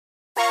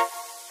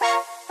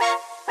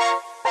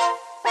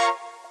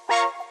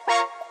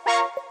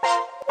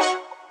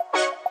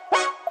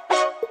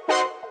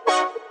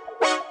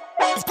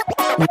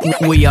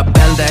We are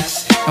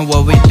BELDEX, and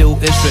what we do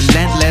is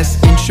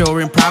relentless,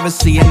 ensuring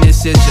privacy, and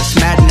this is just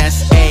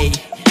madness, ayy.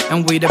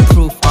 And we the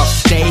proof of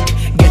stake.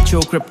 Get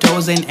your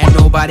cryptos in and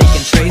nobody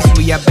can trace.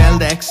 We are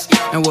BELDEX,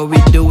 and what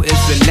we do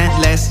is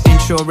relentless,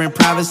 ensuring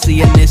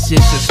privacy, and this is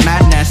just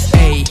madness,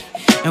 ayy.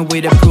 And we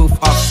the proof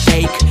of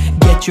stake.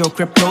 Get your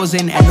cryptos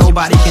in and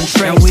nobody can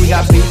trace. And we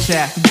got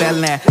BChat,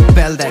 Belnet,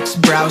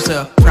 BELDEX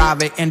browser,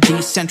 private and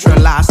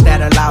decentralized,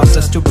 that allows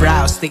us to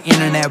browse the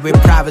internet with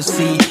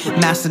privacy.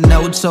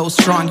 Masternode so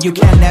strong you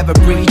can never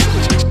breach.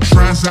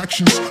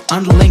 Transactions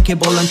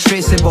unlinkable,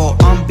 untraceable,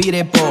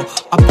 unbeatable.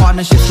 Our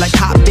partnerships like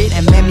Hotbit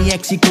and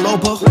MEXE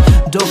Global.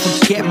 Don't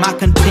forget my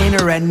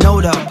container and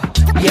Node up.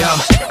 Yeah,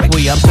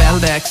 we are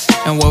BELDEX,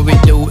 and what we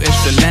do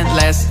is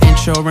relentless,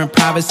 ensuring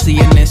privacy,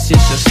 and this is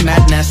just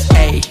madness,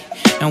 ayy.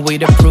 And we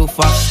the proof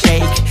of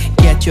stake.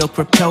 Get your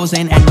cryptos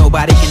in and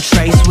nobody can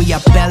trace. We are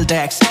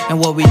BELDEX, and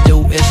what we do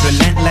is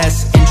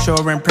relentless,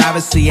 ensuring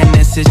privacy, and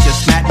this is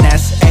just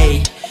madness,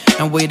 ayy.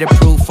 And we the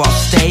proof of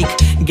stake.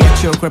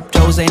 Get your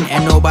cryptos in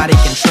and nobody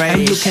can trace.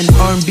 And you can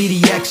earn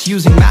BDX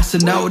using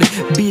Masternode.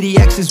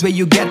 BDX is where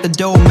you get the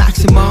dough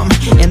maximum.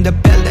 And the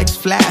BELDEX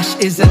Flash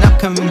is an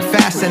upcoming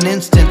fast and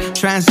instant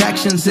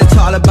transactions. It's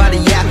all about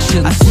the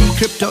action. I see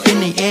crypto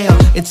in the air,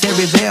 it's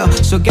everywhere.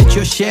 So get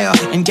your share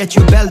and get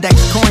your BELDEX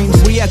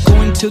coins. We are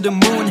going to the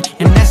moon,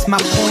 and that's my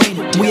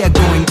point. We are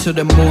going to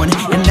the moon,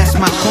 and that's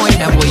my point.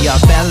 And we are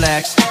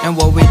BELDEX, and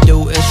what we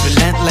do is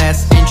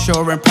relentless,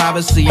 ensuring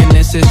privacy, and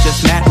this is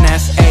just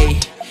madness,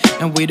 ayy.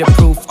 And we the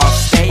proof of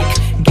stake.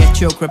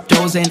 Get your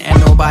cryptos in and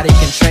nobody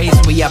can trace.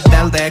 We are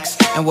BELDEX,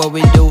 and what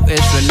we do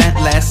is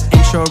relentless,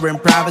 ensuring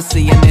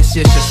privacy, and this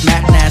is just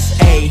madness,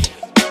 ayy.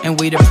 And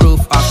we the proof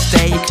of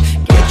stake.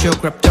 Get your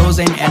cryptos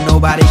in and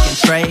nobody can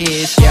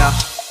trace, yeah.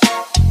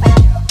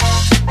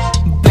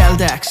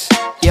 BELDEX,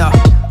 yeah,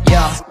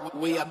 yeah.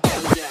 We are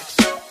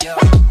BELDEX, yeah,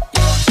 yeah.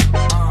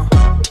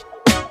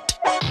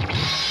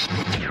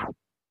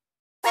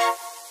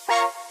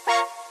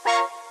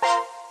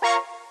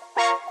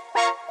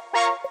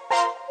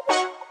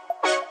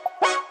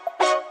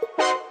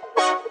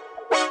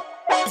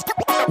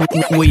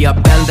 We are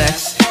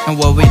BELDEX, and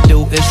what we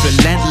do is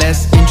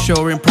relentless,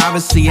 ensuring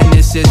privacy, and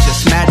this is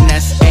just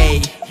madness,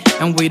 ayy.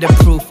 And we the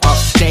proof of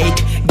stake.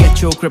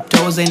 Get your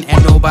cryptos in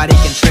and nobody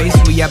can trace.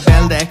 We are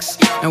BELDEX,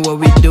 and what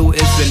we do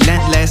is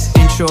relentless,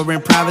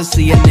 ensuring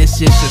privacy, and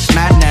this is just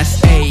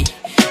madness, ayy.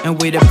 And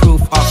we the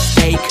proof of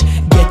stake.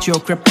 Get your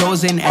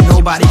cryptos in and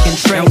nobody can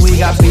trace. And we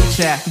got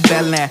BChat,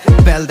 Belnet,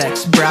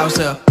 BELDEX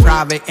browser,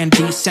 private and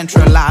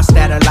decentralized,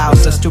 that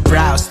allows us to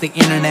browse the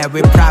internet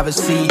with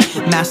privacy.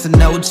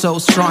 Masternode so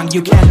strong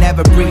you can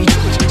never breach.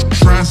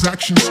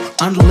 transactions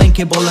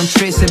unlinkable,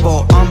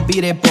 untraceable,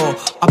 unbeatable.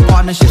 Our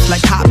partnerships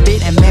like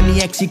Hotbit and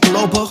MEXE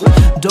Global.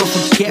 Don't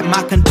forget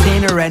my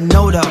container and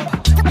Node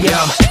up.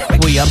 Yeah,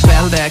 we are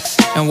BELDEX,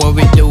 and what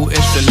we do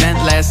is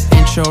relentless,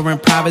 ensuring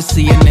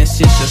privacy, and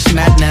this is just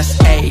madness,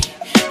 ayy.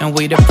 And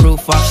we the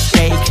proof of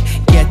stake.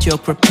 Get your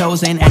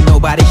cryptos in and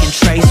nobody can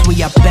trace.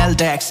 We are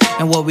BELDEX,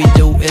 and what we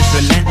do is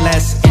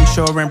relentless,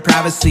 ensuring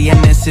privacy,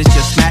 and this is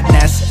just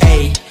madness,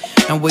 ayy.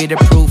 And we the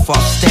proof of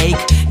stake.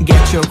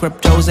 Get your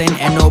cryptos in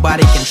and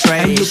nobody can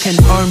trace. And you can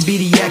earn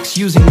BDX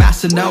using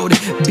Masternode.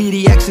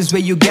 BDX is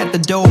where you get the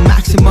dough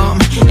maximum.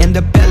 And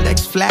the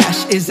BELDEX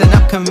Flash is an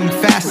upcoming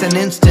fast and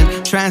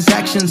instant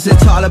transactions.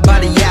 It's all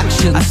about the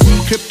action. I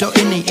see crypto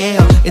in the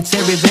air, it's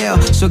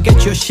everywhere. So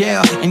get your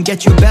share and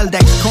get your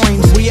BELDEX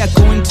coins. We are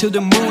going to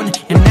the moon,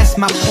 and that's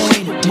my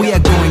point. We are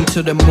going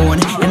to the moon,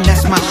 and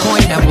that's my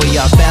point. And we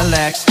are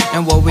BELDEX,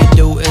 and what we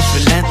do is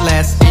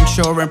relentless,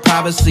 ensuring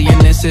privacy, and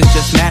this is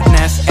just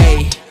madness,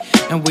 ayy.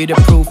 And we the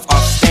proof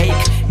of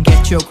stake.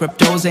 Get your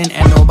cryptos in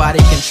and nobody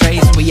can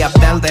trace. We are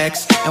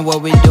BELDEX, and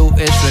what we do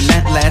is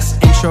relentless,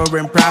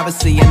 ensuring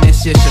privacy, and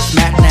this is just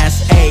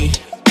madness, ayy.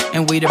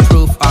 And we the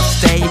proof of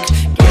stake.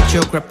 Get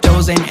your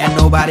cryptos in and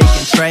nobody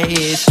can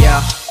trace,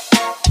 yeah.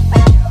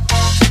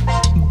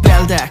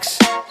 BELDEX,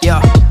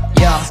 yeah,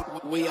 yeah.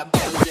 We are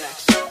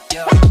BELDEX,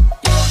 yeah, yeah.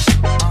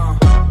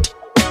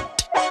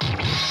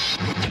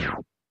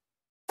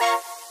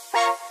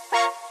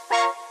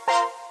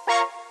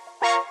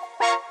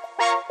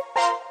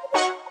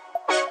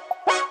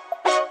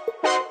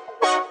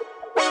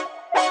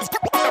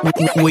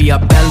 We are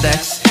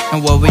BELDEX,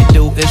 and what we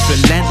do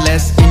is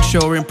relentless,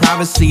 ensuring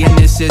privacy, and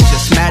this is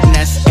just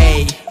madness,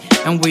 ayy.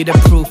 And we the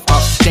proof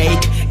of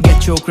stake.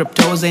 Get your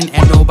cryptos in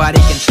and nobody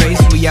can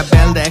trace. We are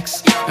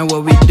BELDEX, and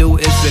what we do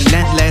is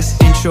relentless,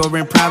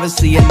 ensuring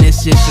privacy, and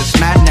this is just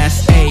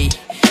madness, ayy.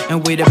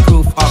 And we the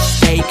proof of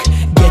stake.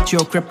 Get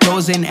your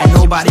cryptos in and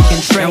nobody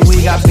can trace. And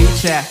we got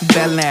BChat,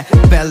 Belnet,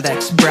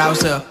 BELDEX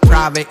browser,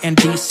 private and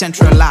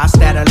decentralized,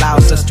 that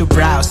allows us to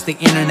browse the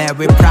internet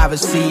with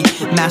privacy.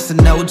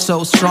 Masternode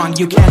so strong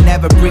you can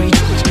never breach.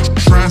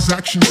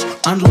 transactions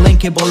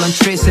Unlinkable,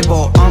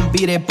 untraceable,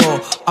 unbeatable.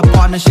 Our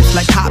partnerships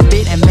like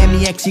Hotbit and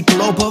MEXE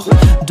Global.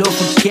 Don't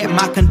forget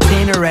my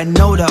container and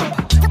Node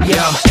up.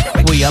 Yeah,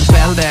 we are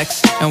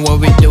BELDEX, and what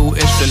we do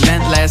is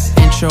relentless,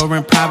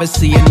 ensuring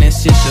privacy, and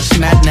this is just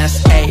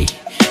madness, ayy.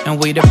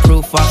 And we the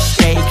proof of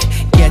stake.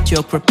 Get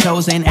your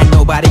cryptos in and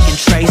nobody can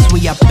trace.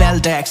 We are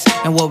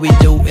BELDEX, and what we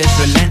do is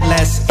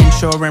relentless,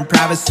 ensuring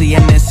privacy,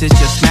 and this is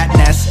just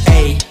madness,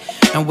 ayy.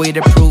 And we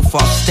the proof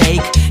of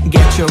stake.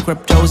 Get your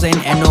cryptos in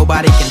and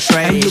nobody can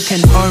trace. And you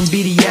can earn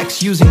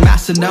BDX using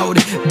Masternode.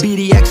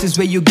 BDX is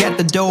where you get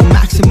the dough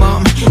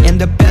maximum, and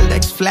the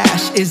BELDEX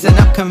Flash is an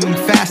upcoming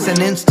fast and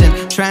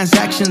instant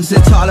transactions.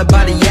 It's all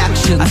about the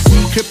action. I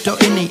see crypto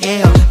in the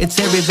air, it's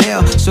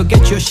everywhere. So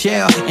get your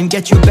share and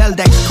get your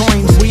BELDEX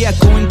coins. We are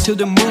going to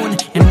the moon,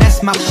 and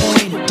that's my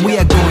point. We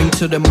are going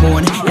to the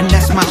moon, and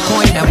that's my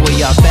point. And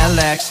we are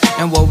BELDEX,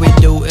 and what we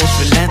do is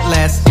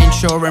relentless,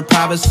 ensuring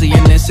privacy,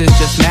 and this is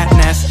just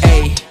madness.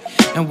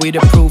 And we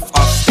the proof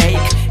of stake.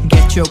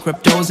 Get your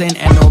cryptos in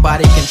and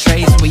nobody can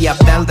trace. We are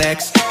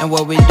BELDEX, and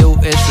what we do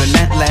is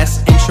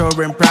relentless,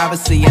 ensuring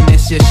privacy, and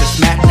this is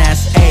just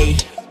madness,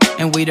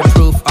 and we the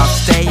proof of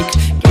stake.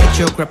 Get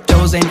your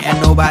cryptos in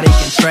and nobody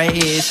can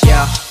trace,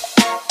 yeah.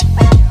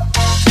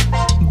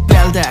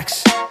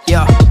 BELDEX,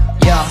 yeah,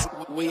 yeah.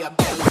 We are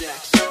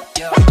BELDEX,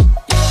 yeah, yeah.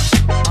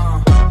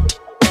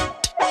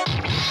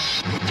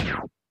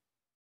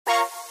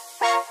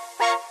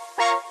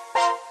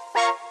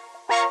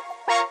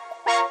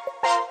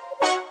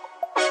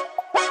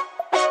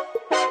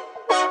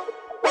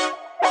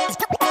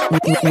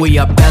 We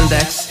are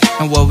BELDEX,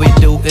 and what we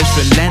do is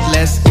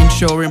relentless,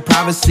 ensuring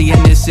privacy,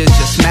 and this is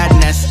just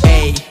madness,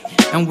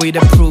 and we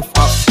the proof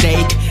of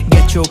stake.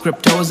 Get your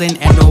cryptos in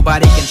and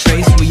nobody can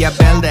trace. We are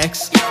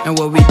BELDEX, and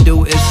what we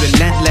do is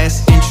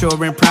relentless,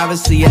 ensuring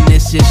privacy, and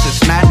this is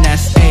just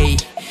madness,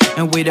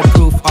 and we the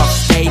proof of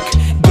stake.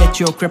 Get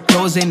your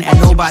cryptos in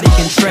and nobody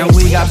can trace. And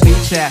we got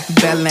VChat,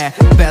 Belnet,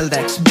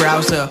 BELDEX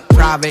browser,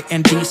 private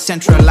and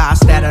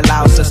decentralized, that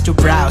allows us to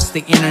browse the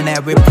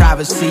internet with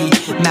privacy.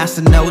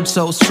 Masternode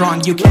so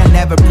strong you can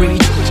never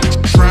breach.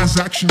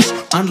 Transactions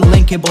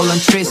Unlinkable,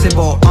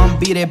 untraceable,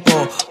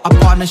 unbeatable. Our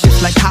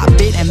partnerships like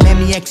Hotbit and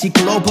MEXE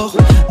Global.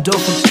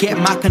 Don't forget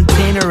my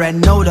container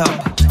and Node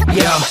up.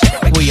 Yeah,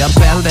 we are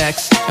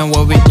BELDEX, and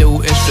what we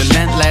do is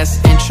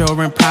relentless,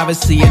 ensuring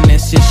privacy, and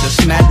this is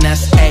just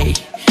madness,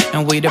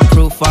 and we the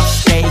proof of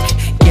stake.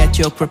 Get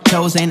your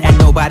cryptos in and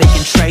nobody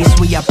can trace.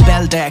 We are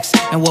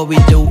BELDEX, and what we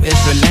do is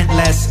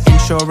relentless,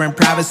 ensuring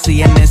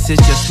privacy, and this is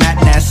just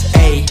madness,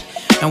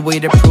 and we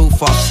the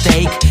proof of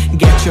stake.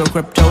 Get your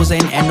cryptos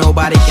in and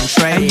nobody can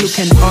trace. And you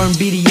can earn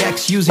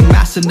BDX using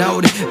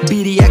Masternode.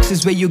 BDX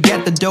is where you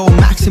get the dough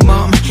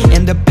maximum,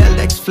 and the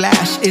BELDEX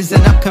Flash is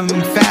an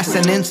upcoming fast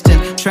and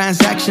instant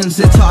transactions.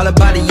 It's all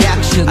about the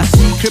action. I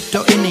see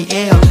crypto in the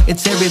air,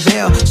 it's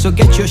everywhere. So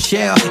get your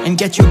share and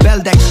get your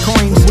BELDEX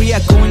coins. We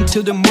are going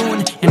to the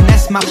moon, and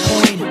that's my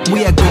point.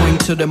 We are going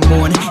to the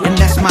moon, and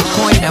that's my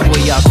point. And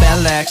we are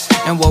BELDEX,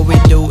 and what we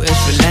do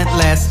is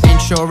relentless,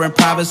 ensuring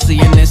privacy,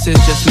 and this is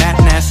just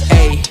madness,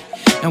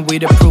 and we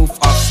the proof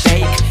of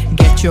stake.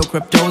 Get your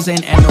cryptos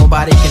in and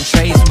nobody can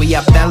trace. We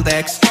are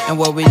BELDEX, and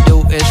what we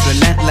do is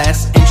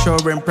relentless,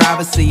 ensuring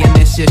privacy, and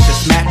this is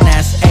just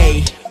madness,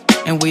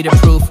 and we the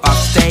proof of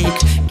stake.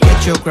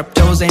 Get your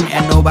cryptos in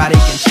and nobody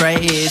can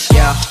trace,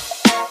 yeah.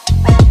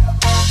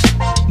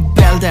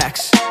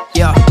 BELDEX,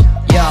 yeah,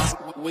 yeah.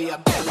 We are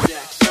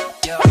BELDEX,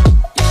 yeah, yeah.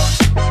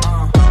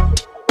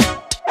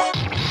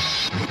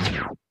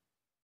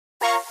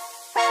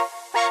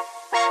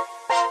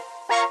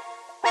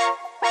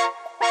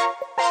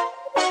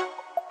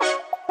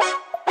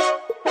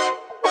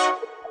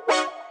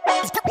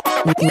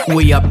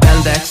 We are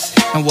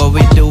BELDEX, and what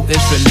we do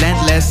is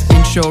relentless,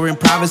 ensuring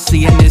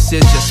privacy, and this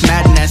is just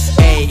madness,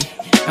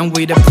 and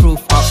we the proof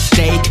of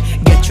stake.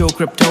 Get your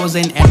cryptos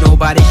in and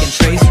nobody can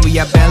trace. We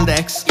are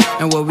BELDEX,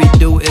 and what we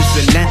do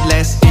is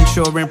relentless,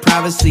 ensuring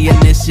privacy, and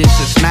this is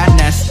just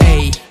madness,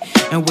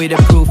 and we the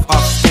proof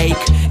of stake.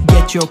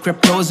 Get your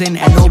cryptos in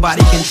and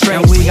nobody can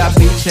trace. And we got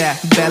VChat,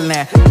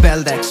 Belnet,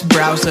 BELDEX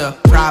browser,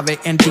 private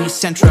and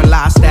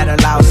decentralized, that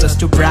allows us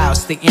to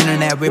browse the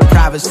internet with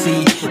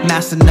privacy.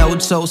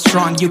 Masternode so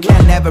strong you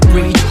can never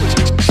breach.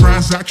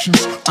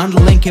 Transactions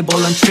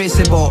Unlinkable,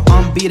 untraceable,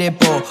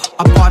 unbeatable.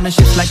 Our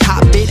partnerships like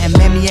Hotbit and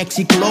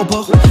MEXE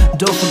Global.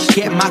 Don't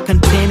forget my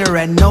container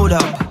and Node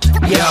up.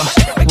 Yeah,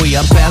 we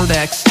are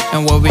BELDEX,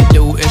 and what we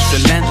do is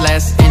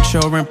relentless,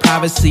 ensuring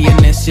privacy, and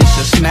this is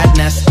just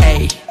madness,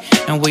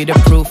 and we the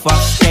proof of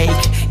stake.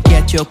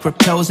 Get your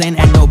cryptos in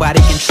and nobody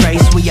can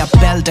trace. We are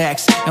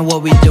BELDEX, and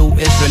what we do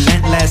is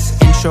relentless,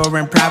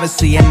 ensuring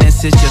privacy, and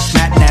this is just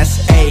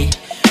madness,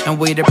 and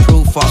we the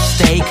proof of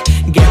stake.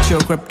 Get your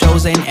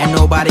cryptos in and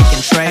nobody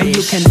can trace. And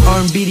you can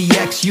earn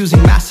BDX using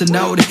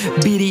Masternode.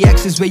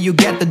 BDX is where you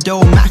get the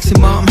dough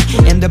maximum,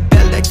 and the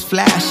BELDEX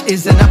Flash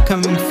is an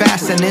upcoming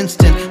fast and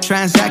instant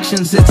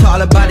transactions. It's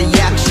all about the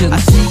action. I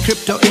see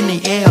crypto in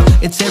the air,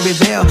 it's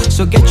everywhere.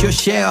 So get your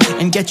share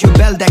and get your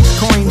BELDEX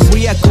coins.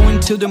 We are going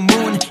to the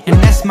moon, and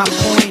that's my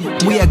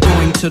point. We are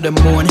going to the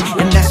moon,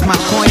 and that's my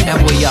point.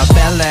 And we are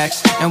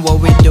BELDEX, and what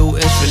we do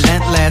is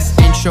relentless,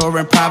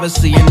 ensuring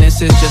privacy, and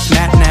this is just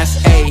madness,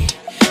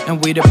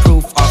 and we the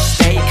proof of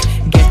stake.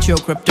 Get your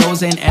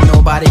cryptos in and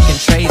nobody can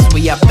trace.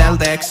 We are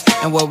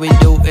BELDEX, and what we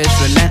do is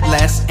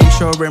relentless,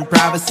 ensuring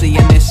privacy,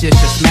 and this is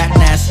just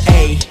madness,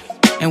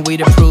 and we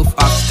the proof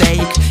of stake.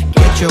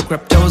 Get your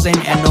cryptos in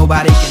and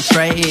nobody can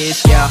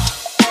trace, yeah.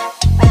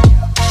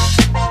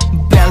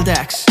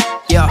 BELDEX,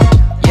 yeah,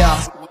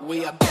 yeah.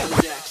 We are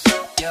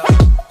BELDEX,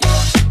 yeah.